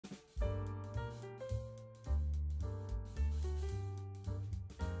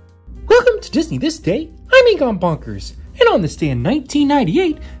Welcome to Disney This Day. I'm Egon Bonkers, and on this day in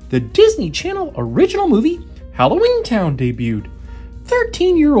 1998, the Disney Channel original movie Halloweentown debuted.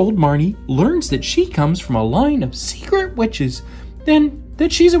 13-year-old Marnie learns that she comes from a line of secret witches, then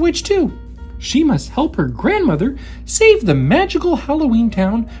that she's a witch too. She must help her grandmother save the magical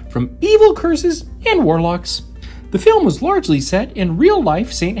Halloweentown from evil curses and warlocks. The film was largely set in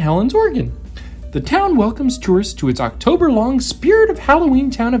real-life St. Helens, Oregon. The town welcomes tourists to its October-long Spirit of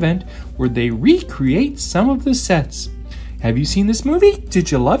Halloweentown event where they recreate some of the sets. Have you seen this movie?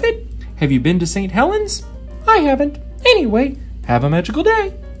 Did you love it? Have you been to St. Helens? I haven't. Anyway, have a magical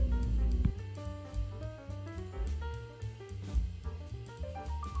day.